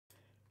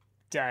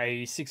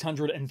Day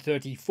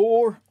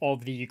 634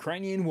 of the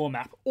Ukrainian War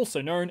Map,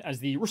 also known as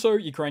the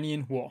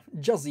Russo-Ukrainian War.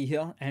 Juzzy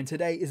here, and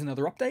today is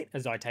another update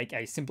as I take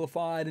a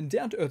simplified and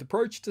down-to-earth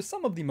approach to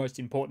some of the most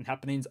important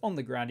happenings on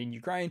the ground in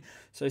Ukraine.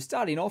 So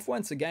starting off,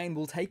 once again,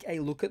 we'll take a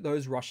look at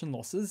those Russian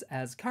losses,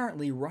 as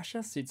currently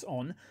Russia sits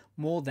on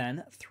more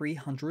than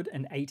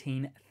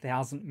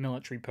 318,000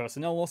 military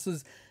personnel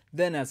losses.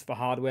 Then as for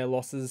hardware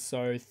losses,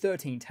 so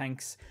 13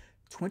 tanks,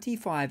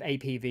 25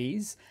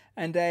 APVs,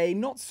 and a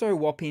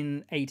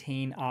not-so-whopping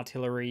 18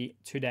 artillery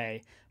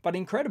today. But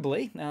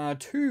incredibly,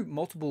 2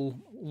 multiple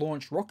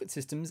launch rocket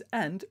systems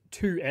and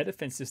 2 air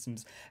defense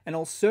systems. And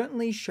I'll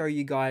certainly show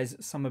you guys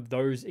some of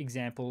those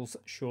examples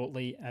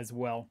shortly as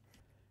well.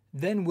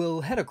 Then we'll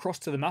head across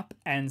to the map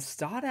and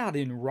start out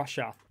in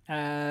Russia,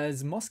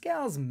 as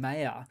Moscow's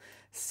mayor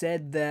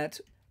said that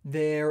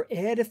their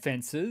air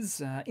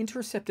defenses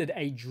intercepted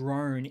a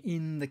drone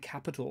in the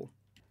capital.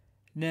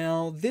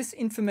 Now, this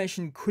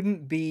information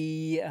couldn't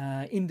be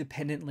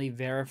independently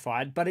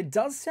verified, but it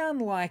does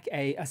sound like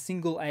a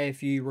single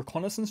AFU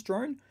reconnaissance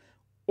drone,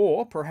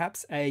 or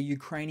perhaps a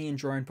Ukrainian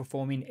drone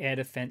performing air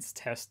defense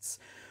tests,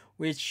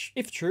 which,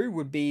 if true,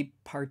 would be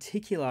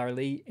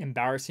particularly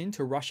embarrassing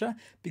to Russia,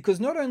 because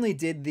not only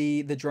did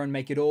the drone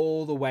make it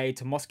all the way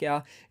to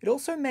Moscow, it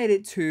also made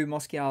it to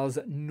Moscow's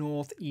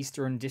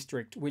northeastern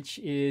district, which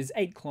is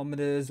 8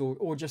 kilometers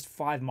or just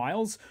 5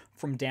 miles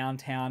from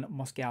downtown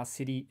Moscow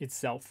city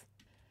itself.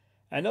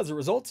 And as a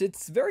result,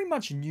 it's very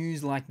much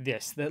news like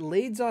this that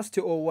leads us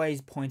to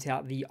always point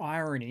out the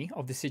irony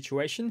of the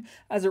situation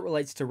as it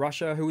relates to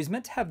Russia, who is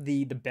meant to have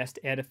the best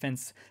air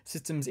defense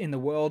systems in the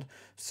world.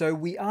 So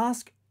we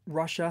ask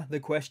Russia the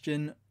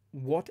question,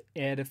 what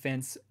air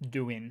defense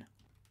doing?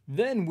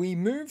 Then we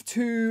move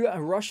to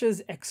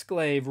Russia's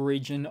exclave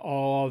region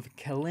of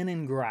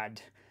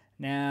Kaliningrad.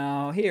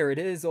 Now here it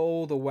is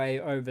all the way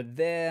over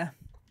there,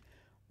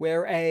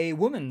 where a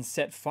woman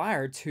set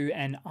fire to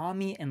an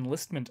army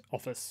enlistment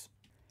office.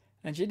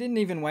 And she didn't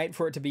even wait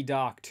for it to be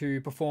dark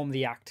to perform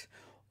the act,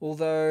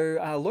 although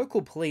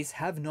local police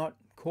have not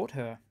caught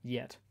her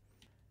yet.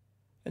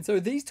 And so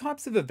these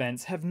types of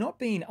events have not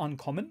been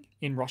uncommon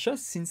in Russia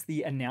since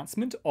the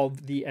announcement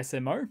of the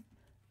SMO.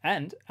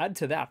 And add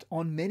to that,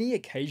 on many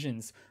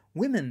occasions,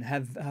 women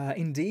have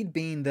indeed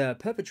been the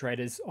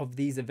perpetrators of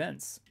these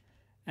events.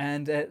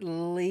 And at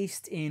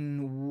least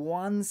in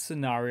one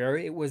scenario,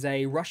 it was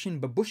a Russian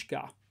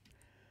babushka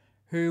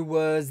who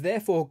was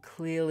therefore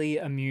clearly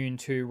immune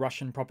to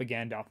Russian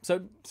propaganda.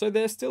 So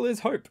there still is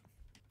hope.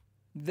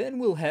 Then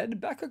we'll head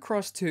back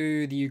across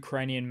to the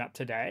Ukrainian map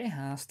today,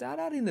 start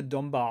out in the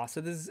Donbass. So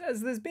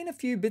there's been a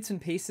few bits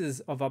and pieces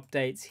of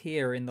updates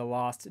here in the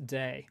last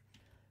day.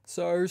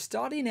 So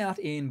starting out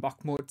in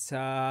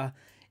Bakhmut,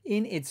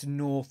 in its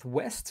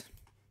northwest,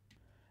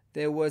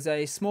 there was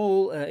a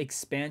small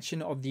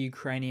expansion of the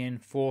Ukrainian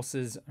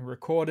forces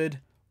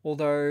recorded,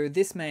 although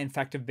this may in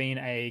fact have been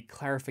a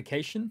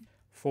clarification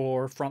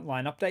for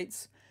frontline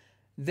updates.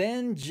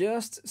 Then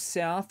just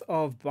south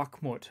of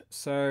Bakhmut,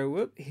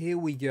 so here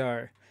we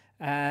go,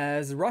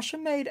 as Russia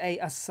made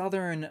a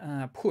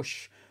southern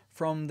push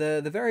from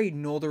the very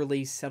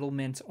northerly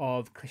settlement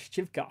of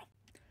Klishchivka,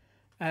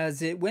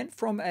 as it went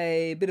from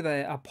a bit of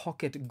a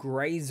pocket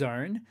grey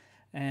zone,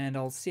 and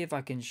I'll see if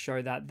I can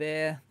show that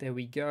there. There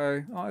we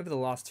go, over the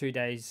last 2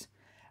 days,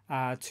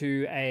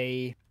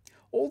 to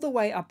all the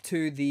way up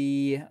to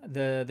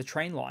the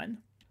train line,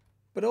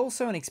 but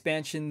also an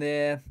expansion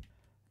there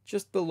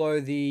just below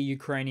the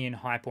Ukrainian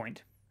high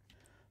point.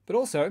 But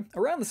also,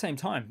 around the same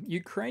time,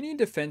 Ukrainian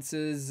defense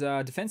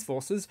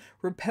forces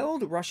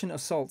repelled Russian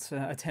assault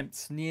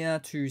attempts near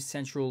to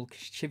central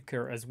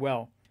Kashivka as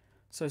well.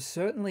 So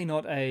certainly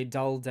not a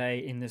dull day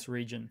in this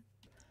region.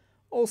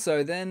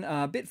 Also then,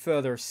 a bit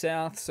further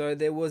south, so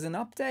there was an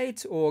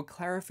update or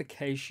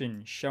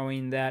clarification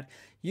showing that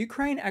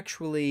Ukraine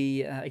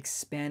actually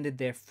expanded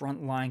their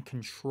frontline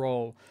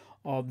control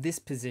of this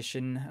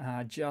position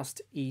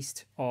just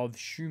east of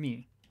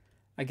Sumy.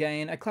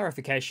 Again, a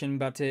clarification,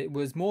 but it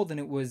was more than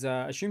it was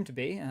assumed to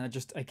be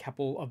just a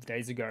couple of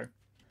days ago.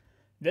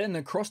 Then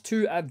across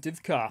to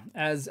Avdiivka,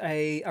 as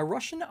a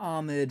Russian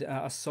armoured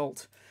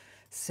assault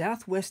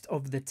southwest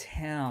of the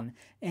town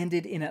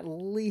ended in at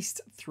least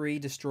 3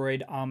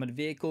 destroyed armoured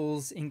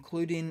vehicles,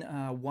 including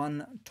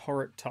 1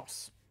 turret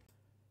toss.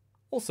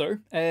 Also,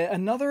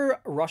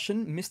 another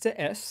Russian Mr.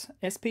 S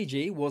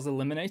SPG was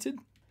eliminated,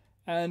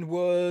 and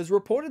was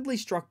reportedly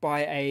struck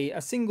by a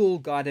single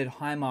guided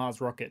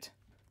HIMARS rocket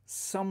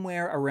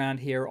somewhere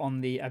around here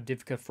on the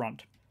Avdiivka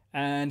front.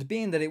 And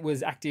being that it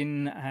was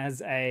acting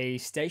as a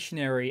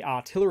stationary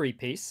artillery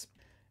piece,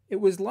 it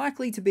was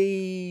likely to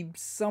be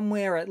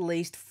somewhere at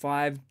least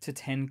 5 to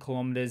 10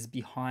 kilometers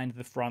behind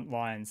the front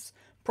lines,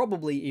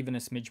 probably even a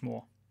smidge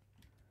more.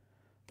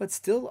 But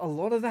still a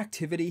lot of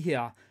activity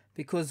here,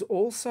 because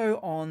also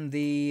on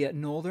the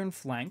northern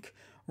flank,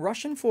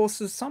 Russian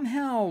forces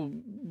somehow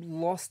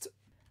lost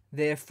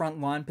their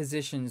frontline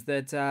positions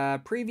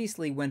that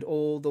previously went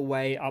all the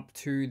way up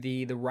to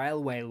the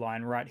railway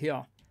line right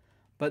here.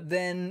 But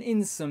then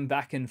in some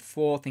back and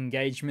forth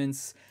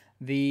engagements,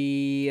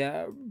 the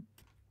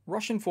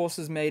Russian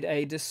forces made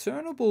a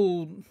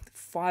discernible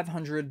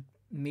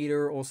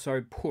 500-meter or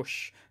so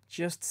push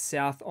just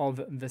south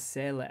of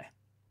Vesele.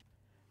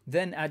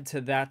 Then add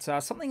to that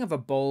something of a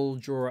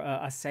bulge or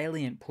a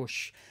salient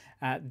push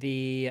at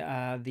the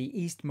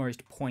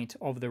eastmost point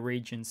of the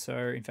region,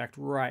 so in fact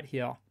right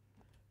here.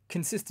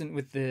 Consistent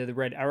with the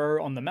red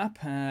arrow on the map,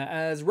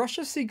 as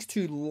Russia seeks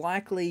to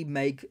likely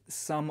make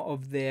some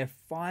of their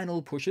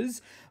final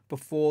pushes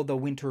before the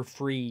winter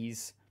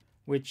freeze,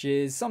 which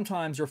is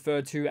sometimes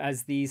referred to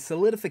as the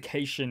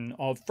solidification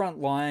of front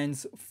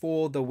lines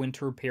for the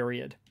winter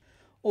period.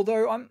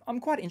 Although I'm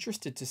quite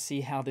interested to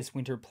see how this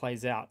winter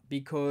plays out,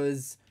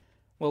 because,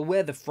 well,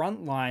 where the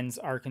front lines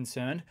are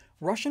concerned,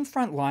 Russian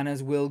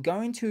frontliners will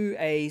go into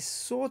a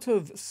sort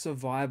of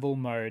survival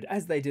mode,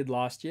 as they did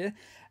last year,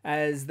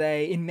 as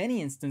they, in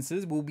many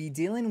instances, will be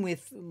dealing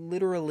with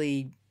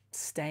literally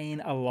staying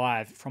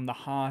alive from the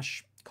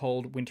harsh,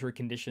 cold winter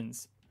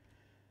conditions.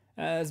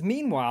 As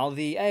meanwhile,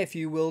 the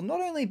AFU will not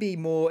only be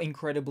more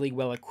incredibly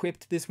well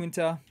equipped this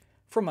winter,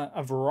 from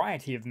a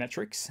variety of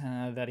metrics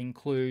that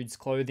includes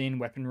clothing,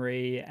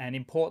 weaponry, and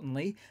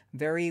importantly,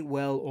 very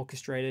well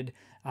orchestrated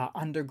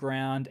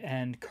underground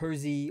and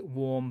cozy,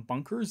 warm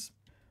bunkers,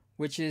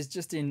 which is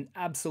just in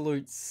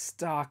absolute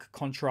stark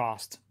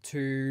contrast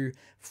to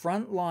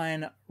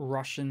frontline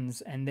Russians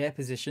and their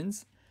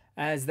positions,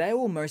 as they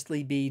will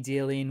mostly be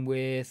dealing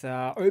with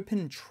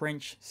open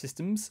trench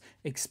systems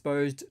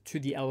exposed to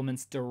the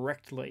elements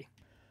directly.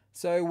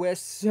 So we're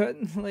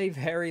certainly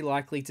very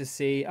likely to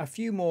see a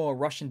few more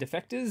Russian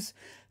defectors,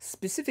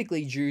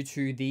 specifically due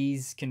to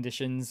these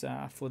conditions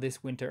for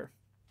this winter.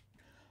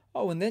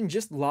 Oh, and then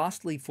just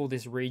lastly for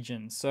this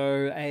region,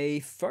 so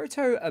a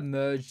photo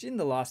emerged in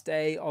the last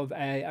day of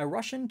a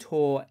Russian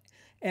Tor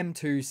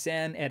M2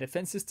 SAM air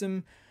defense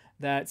system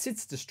that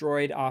sits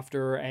destroyed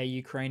after a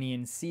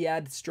Ukrainian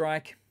SEAD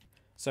strike.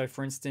 So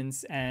for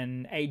instance,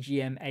 an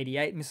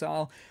AGM-88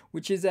 missile,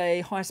 which is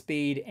a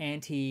high-speed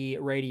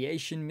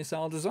anti-radiation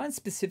missile designed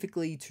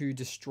specifically to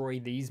destroy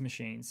these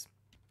machines.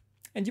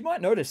 And you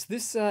might notice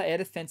this air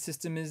defense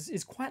system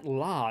is quite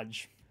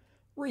large.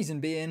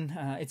 Reason being,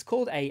 it's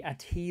called a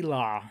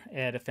Attila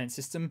air defense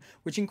system,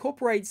 which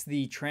incorporates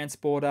the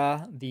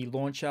transporter, the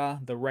launcher,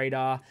 the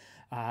radar,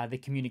 the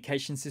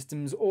communication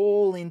systems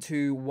all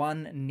into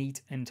one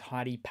neat and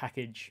tidy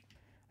package,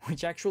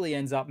 which actually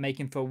ends up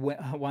making for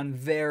one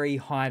very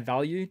high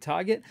value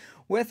target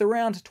worth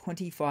around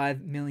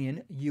 25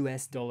 million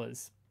US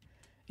dollars.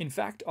 In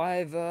fact,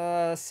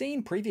 I've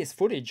seen previous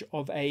footage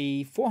of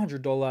a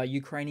 $400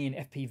 Ukrainian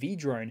FPV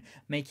drone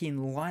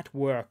making light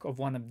work of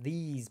one of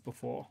these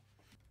before.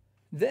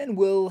 Then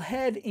we'll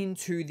head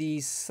into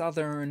the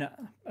southern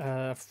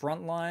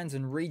front lines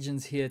and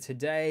regions here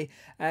today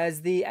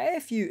as the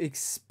AFU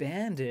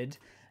expanded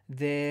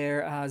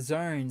their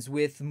zones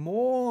with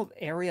more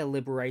area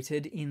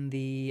liberated in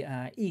the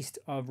east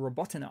of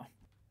Robotina.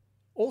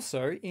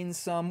 Also, in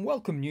some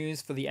welcome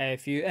news for the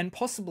AFU and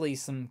possibly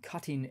some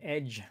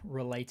cutting-edge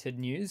related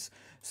news,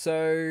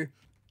 so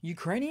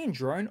Ukrainian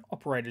drone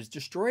operators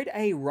destroyed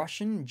a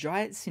Russian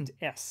Giant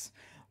S,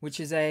 which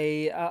is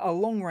a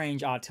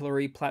long-range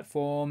artillery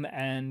platform,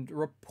 and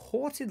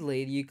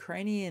reportedly the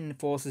Ukrainian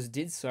forces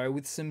did so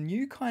with some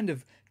new kind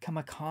of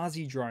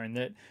kamikaze drone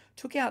that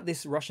took out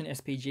this Russian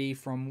SPG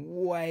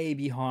from way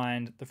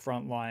behind the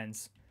front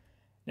lines.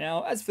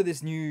 Now, as for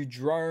this new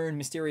drone,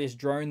 mysterious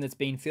drone that's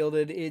been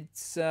fielded,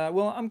 it's,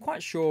 well, I'm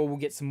quite sure we'll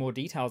get some more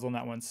details on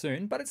that one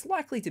soon, but it's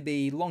likely to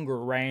be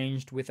longer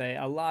ranged with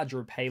a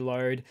larger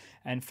payload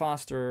and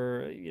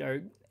faster,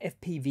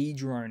 FPV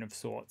drone of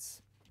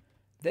sorts.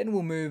 Then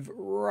we'll move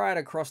right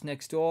across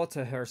next door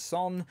to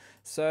Kherson,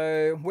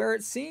 so where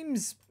it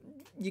seems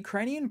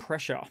Ukrainian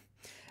pressure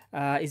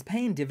is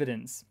paying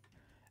dividends,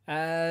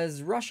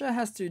 as Russia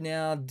has to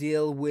now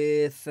deal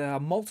with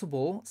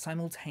multiple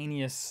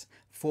simultaneous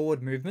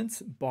forward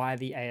movements by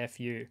the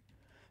AFU.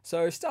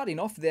 So starting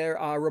off, there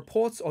are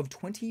reports of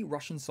 20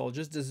 Russian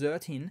soldiers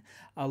deserting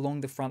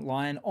along the front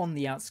line on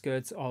the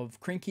outskirts of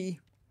Krinky.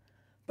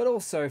 But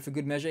also, for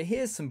good measure,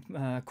 here's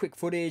some quick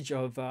footage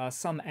of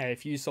some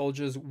AFU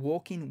soldiers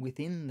walking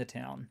within the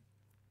town.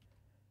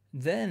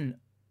 Then,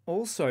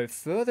 also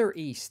further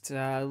east,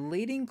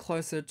 leading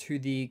closer to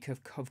the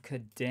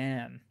Kakhovka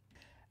Dam,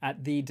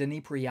 at the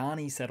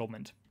Dnipryani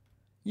settlement,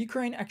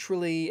 Ukraine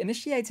actually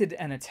initiated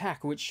an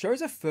attack which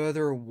shows a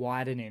further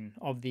widening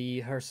of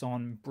the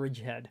Kherson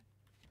bridgehead.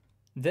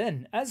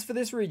 Then, as for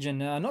this region,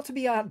 not to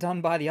be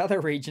outdone by the other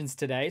regions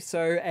today,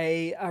 so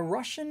a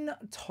Russian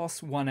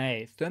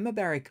TOS-1A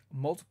thermobaric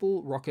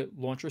multiple rocket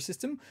launcher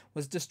system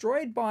was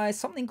destroyed by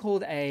something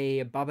called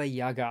a Baba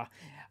Yaga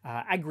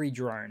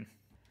agri-drone.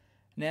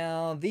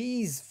 Now,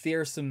 these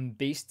fearsome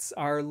beasts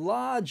are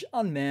large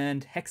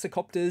unmanned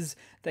hexacopters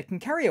that can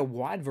carry a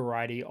wide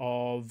variety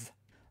of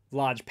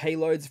large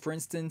payloads, for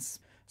instance,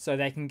 so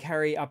they can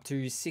carry up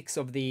to 6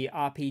 of the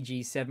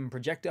RPG-7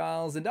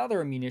 projectiles and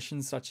other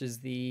ammunition such as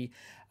the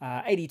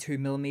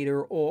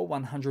 82mm or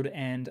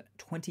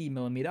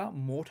 120mm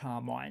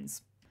mortar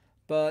mines.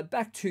 But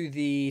back to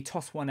the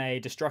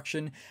TOS-1A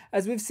destruction,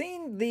 as we've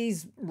seen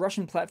these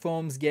Russian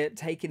platforms get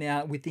taken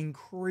out with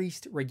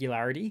increased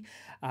regularity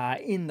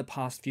in the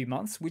past few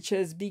months, which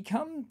has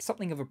become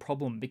something of a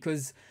problem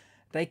because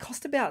they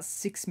cost about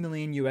 $6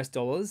 million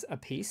a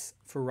piece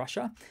for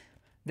Russia.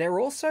 They're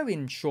also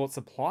in short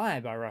supply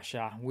by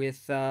Russia,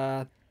 with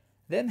them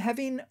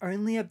having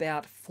only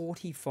about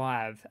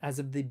 45 as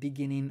of the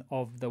beginning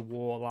of the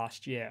war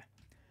last year.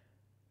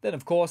 Then,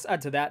 of course,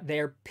 add to that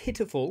their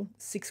pitiful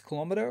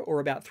 6-kilometer or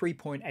about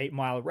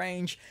 3.8-mile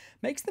range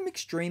makes them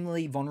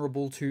extremely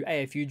vulnerable to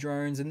AFU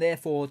drones and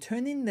therefore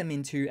turning them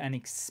into an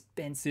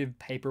expensive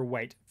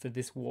paperweight for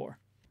this war.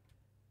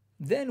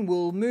 Then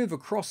we'll move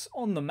across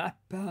on the map.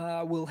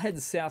 We'll head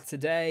south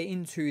today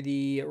into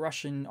the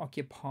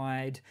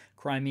Russian-occupied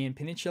Crimean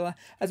Peninsula,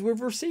 as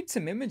we've received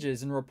some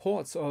images and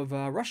reports of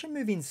Russia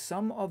moving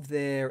some of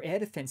their air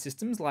defense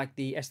systems, like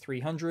the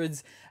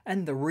S-300s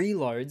and the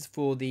reloads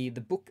for the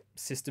Buk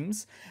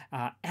systems,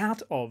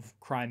 out of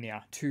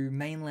Crimea to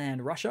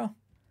mainland Russia.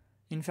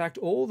 In fact,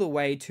 all the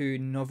way to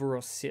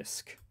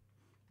Novorossiysk,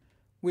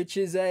 which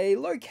is a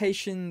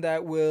location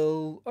that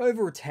will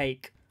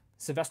overtake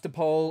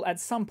Sevastopol at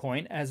some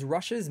point as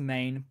Russia's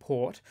main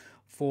port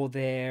for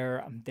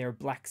their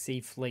Black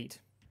Sea fleet.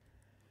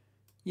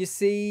 You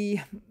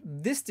see,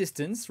 this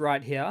distance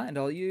right here, and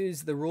I'll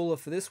use the ruler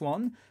for this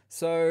one,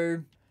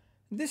 so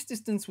this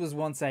distance was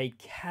once a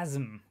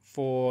chasm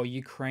for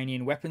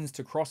Ukrainian weapons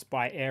to cross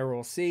by air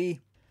or sea,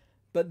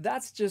 but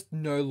that's just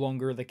no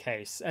longer the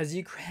case, as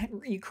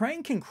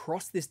Ukraine can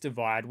cross this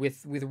divide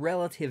with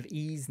relative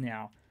ease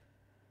now,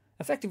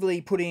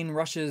 effectively putting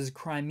Russia's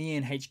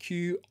Crimean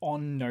HQ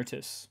on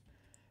notice.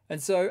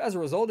 And so, as a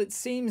result, it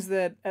seems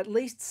that at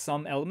least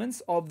some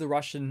elements of the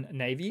Russian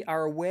Navy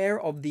are aware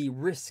of the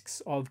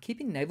risks of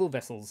keeping naval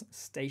vessels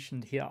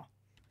stationed here.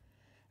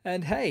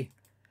 And hey,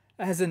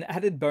 as an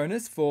added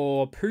bonus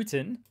for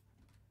Putin,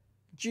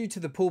 due to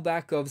the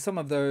pullback of some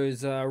of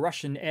those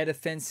Russian air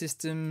defense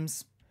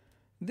systems,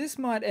 this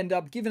might end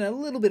up giving a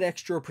little bit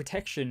extra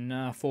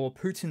protection for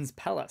Putin's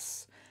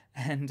palace.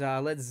 And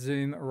let's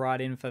zoom right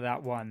in for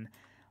that one.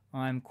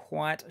 I'm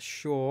quite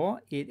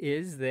sure it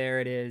is. There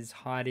it is,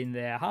 hiding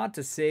there. Hard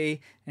to see.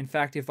 In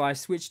fact, if I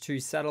switch to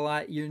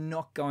satellite, you're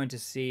not going to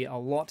see a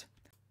lot.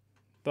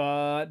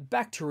 But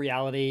back to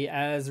reality,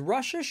 as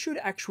Russia should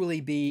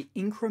actually be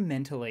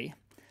incrementally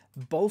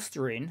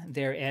bolstering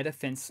their air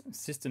defense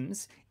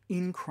systems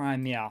in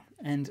Crimea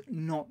and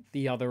not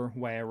the other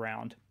way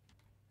around.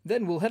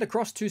 Then we'll head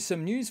across to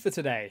some news for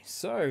today.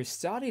 So,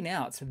 starting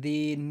out,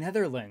 the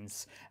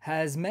Netherlands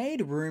has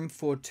made room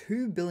for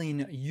 2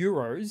 billion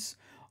euros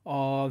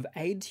of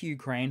aid to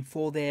Ukraine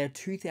for their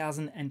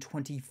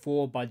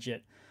 2024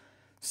 budget.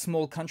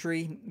 Small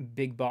country,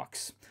 big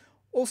bucks.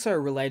 Also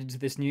related to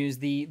this news,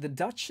 the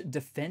Dutch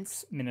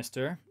defense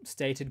minister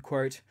stated,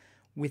 quote,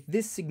 "With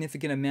this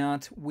significant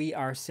amount, we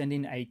are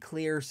sending a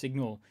clear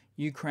signal.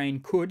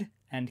 Ukraine could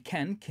and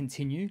can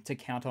continue to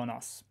count on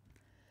us."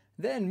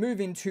 Then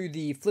moving to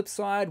the flip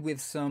side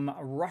with some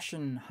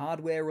Russian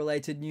hardware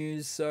related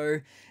news.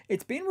 So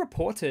it's been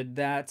reported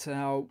that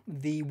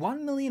the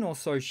 1 million or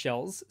so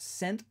shells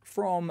sent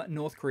from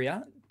North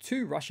Korea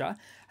to Russia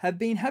have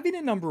been having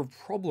a number of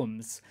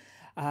problems,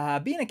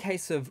 being a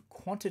case of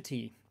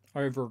quantity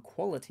over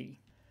quality.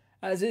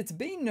 As it's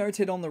been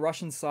noted on the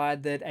Russian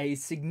side that a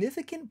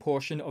significant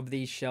portion of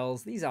these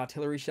shells, these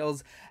artillery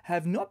shells,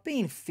 have not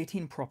been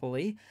fitting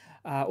properly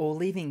or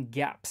leaving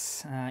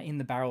gaps in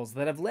the barrels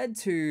that have led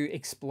to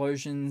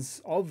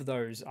explosions of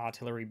those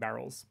artillery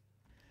barrels.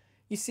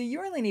 You see,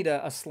 you only need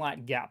a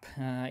slight gap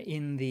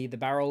in the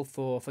barrel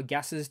for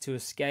gases to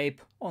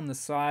escape on the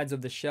sides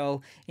of the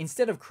shell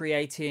instead of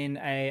creating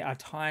a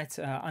tight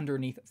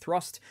underneath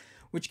thrust,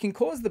 which can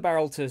cause the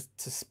barrel to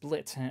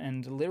split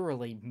and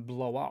literally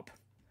blow up.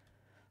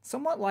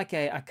 Somewhat like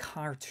a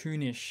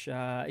cartoonish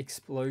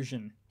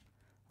explosion,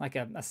 like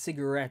a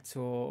cigarette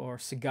or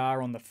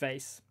cigar on the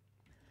face.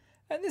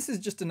 And this is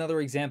just another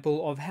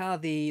example of how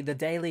the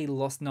daily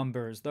lost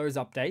numbers, those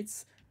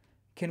updates,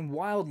 can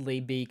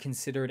wildly be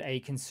considered a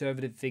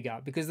conservative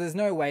figure, because there's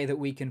no way that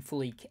we can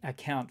fully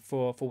account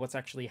for what's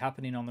actually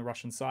happening on the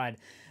Russian side,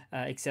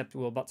 except,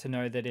 well, but to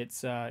know that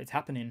it's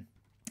happening.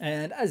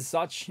 And as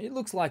such, it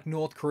looks like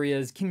North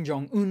Korea's Kim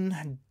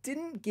Jong-un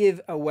didn't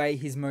give away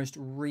his most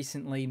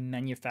recently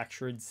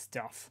manufactured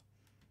stuff.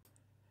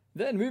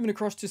 Then moving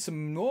across to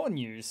some more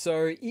news.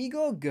 So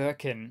Igor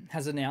Girkin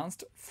has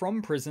announced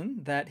from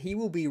prison that he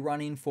will be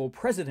running for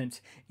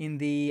president in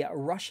the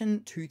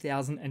Russian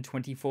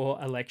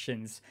 2024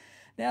 elections.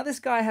 Now, this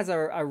guy has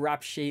a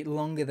rap sheet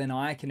longer than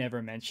I can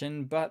ever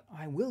mention, but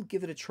I will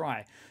give it a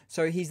try.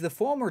 So he's the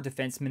former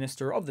defense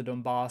minister of the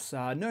Donbass,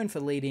 known for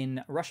leading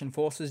Russian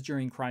forces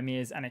during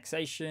Crimea's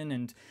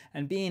annexation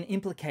and being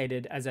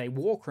implicated as a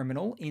war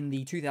criminal in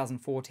the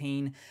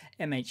 2014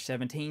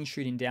 MH17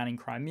 shooting down in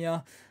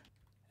Crimea.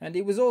 And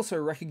he was also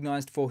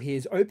recognized for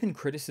his open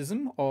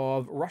criticism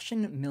of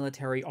Russian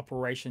military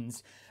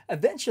operations.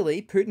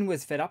 Eventually, Putin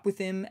was fed up with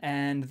him,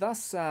 and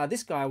thus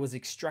this guy was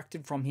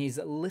extracted from his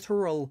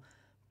literal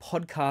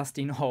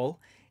podcasting hole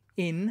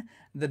in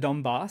the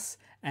Donbass,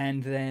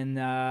 and then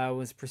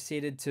was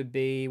proceeded to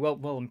be,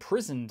 well,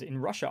 imprisoned in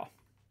Russia.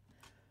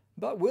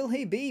 But will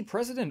he be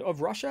president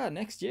of Russia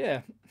next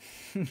year?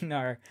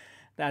 No,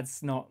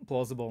 that's not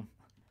plausible.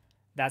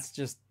 That's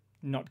just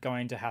not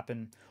going to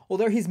happen.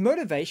 Although his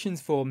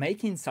motivations for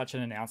making such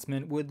an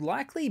announcement would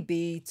likely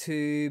be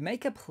to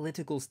make a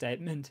political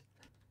statement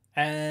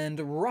and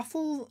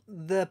ruffle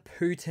the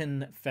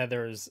Putin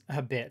feathers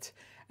a bit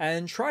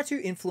and try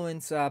to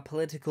influence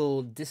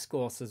political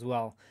discourse as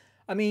well.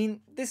 I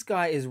mean, this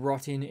guy is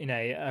rotting in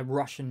a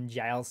Russian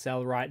jail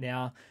cell right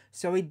now,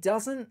 so he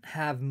doesn't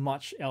have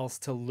much else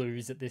to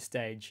lose at this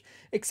stage,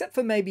 except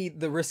for maybe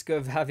the risk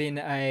of having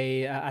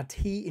a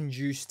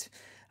tea-induced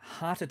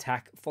heart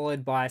attack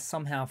followed by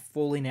somehow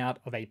falling out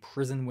of a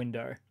prison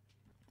window.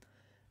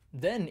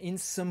 Then, in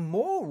some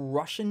more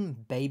Russian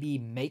baby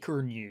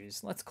maker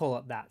news, let's call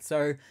it that.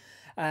 So,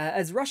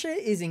 as Russia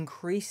is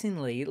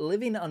increasingly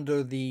living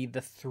under the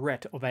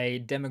threat of a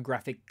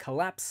demographic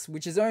collapse,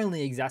 which is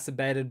only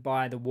exacerbated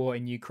by the war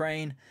in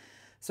Ukraine,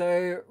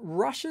 so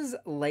Russia's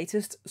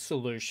latest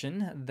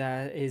solution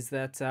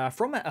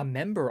from a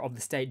member of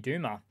the State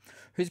Duma,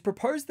 who's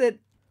proposed that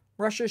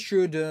Russia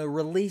should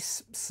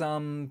release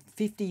some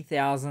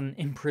 50,000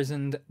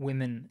 imprisoned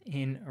women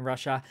in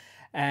Russia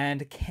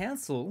and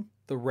cancel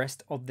the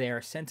rest of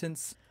their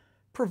sentence,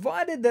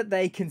 provided that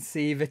they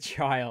conceive a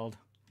child.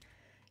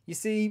 You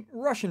see,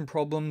 Russian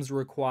problems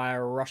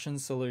require Russian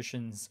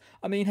solutions.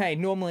 I mean, hey,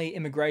 normally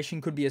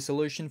immigration could be a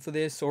solution for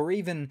this, or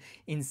even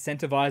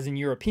incentivizing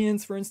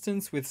Europeans, for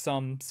instance, with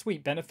some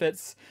sweet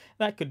benefits.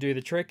 That could do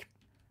the trick.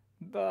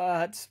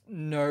 But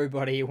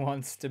nobody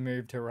wants to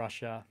move to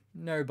Russia.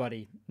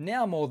 Nobody.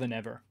 Now more than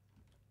ever.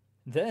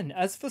 Then,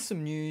 as for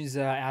some news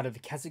out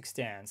of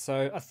Kazakhstan,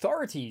 so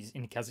authorities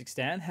in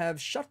Kazakhstan have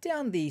shut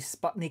down the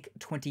Sputnik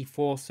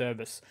 24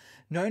 service,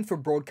 known for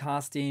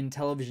broadcasting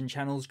television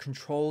channels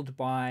controlled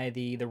by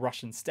the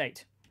Russian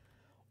state,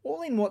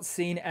 all in what's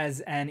seen as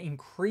an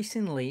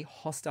increasingly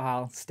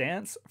hostile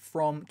stance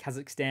from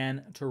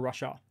Kazakhstan to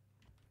Russia.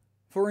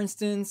 For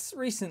instance,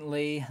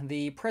 recently,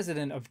 the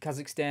president of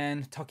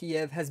Kazakhstan,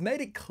 Tokayev, has made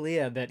it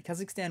clear that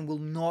Kazakhstan will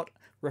not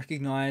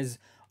recognize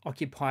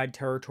occupied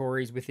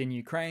territories within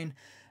Ukraine.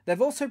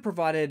 They've also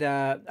provided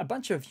a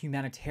bunch of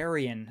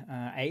humanitarian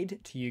aid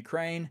to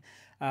Ukraine.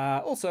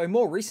 Also,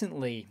 more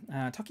recently,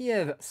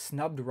 Tokayev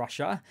snubbed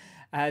Russia,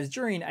 as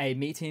during a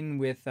meeting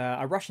with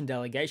a Russian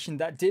delegation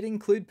that did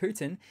include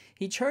Putin,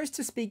 he chose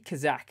to speak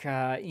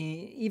Kazakh,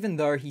 even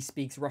though he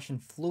speaks Russian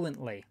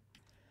fluently.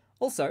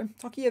 Also,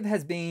 Tokayev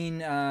has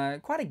been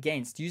quite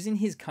against using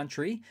his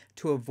country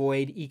to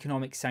avoid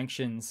economic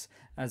sanctions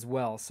as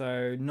well,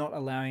 so not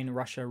allowing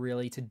Russia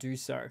really to do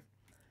so.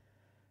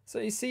 So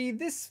you see,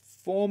 this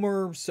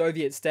former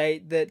Soviet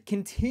state that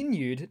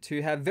continued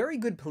to have very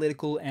good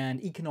political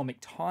and economic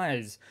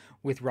ties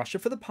with Russia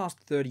for the past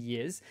 30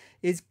 years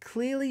is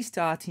clearly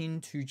starting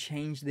to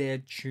change their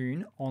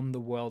tune on the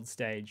world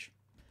stage.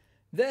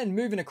 Then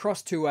moving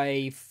across to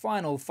a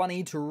final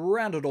funny to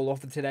round it all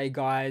off for today,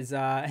 guys,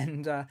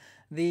 the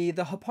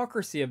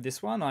hypocrisy of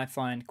this one I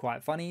find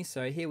quite funny,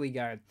 so here we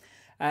go.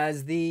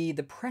 As the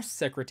press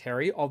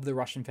secretary of the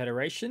Russian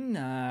Federation,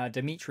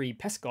 Dmitry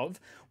Peskov,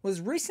 was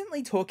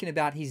recently talking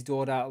about his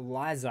daughter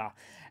Liza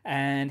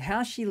and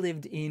how she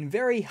lived in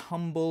very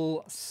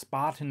humble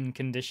Spartan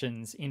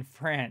conditions in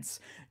France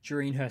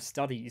during her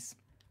studies.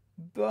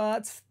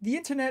 But the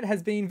internet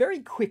has been very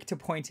quick to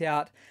point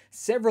out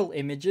several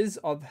images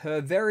of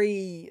her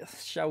very,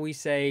 shall we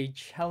say,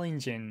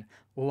 challenging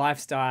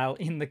lifestyle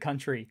in the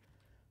country,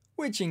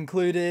 which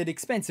included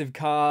expensive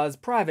cars,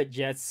 private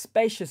jets,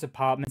 spacious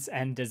apartments,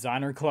 and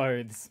designer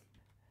clothes.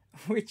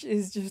 Which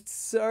is just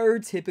so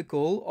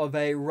typical of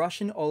a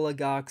Russian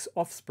oligarch's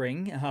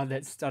offspring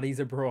that studies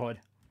abroad.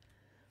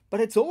 But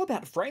it's all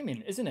about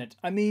framing, isn't it?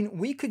 I mean,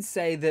 we could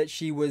say that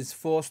she was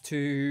forced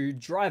to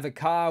drive a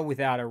car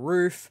without a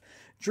roof,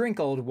 drink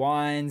old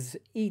wines,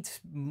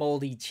 eat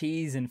moldy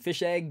cheese and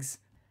fish eggs,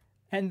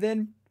 and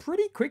then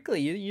pretty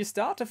quickly you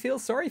start to feel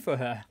sorry for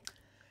her.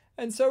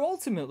 And so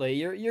ultimately,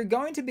 you're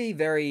going to be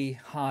very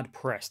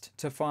hard-pressed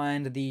to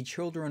find the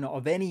children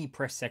of any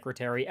press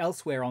secretary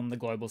elsewhere on the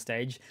global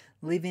stage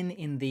living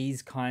in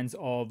these kinds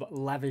of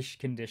lavish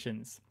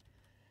conditions.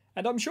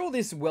 And I'm sure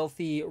this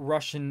wealthy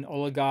Russian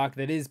oligarch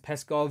that is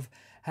Peskov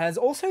has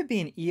also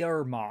been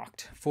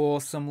earmarked for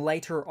some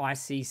later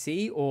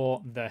ICC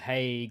or The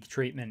Hague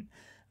treatment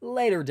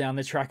later down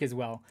the track as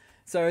well.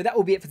 So that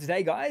will be it for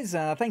today, guys.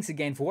 Thanks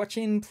again for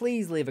watching.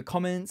 Please leave a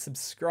comment,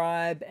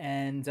 subscribe,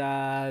 and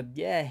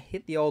yeah,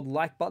 hit the old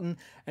like button.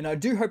 And I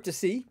do hope to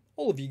see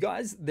all of you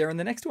guys there in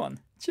the next one.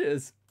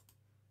 Cheers.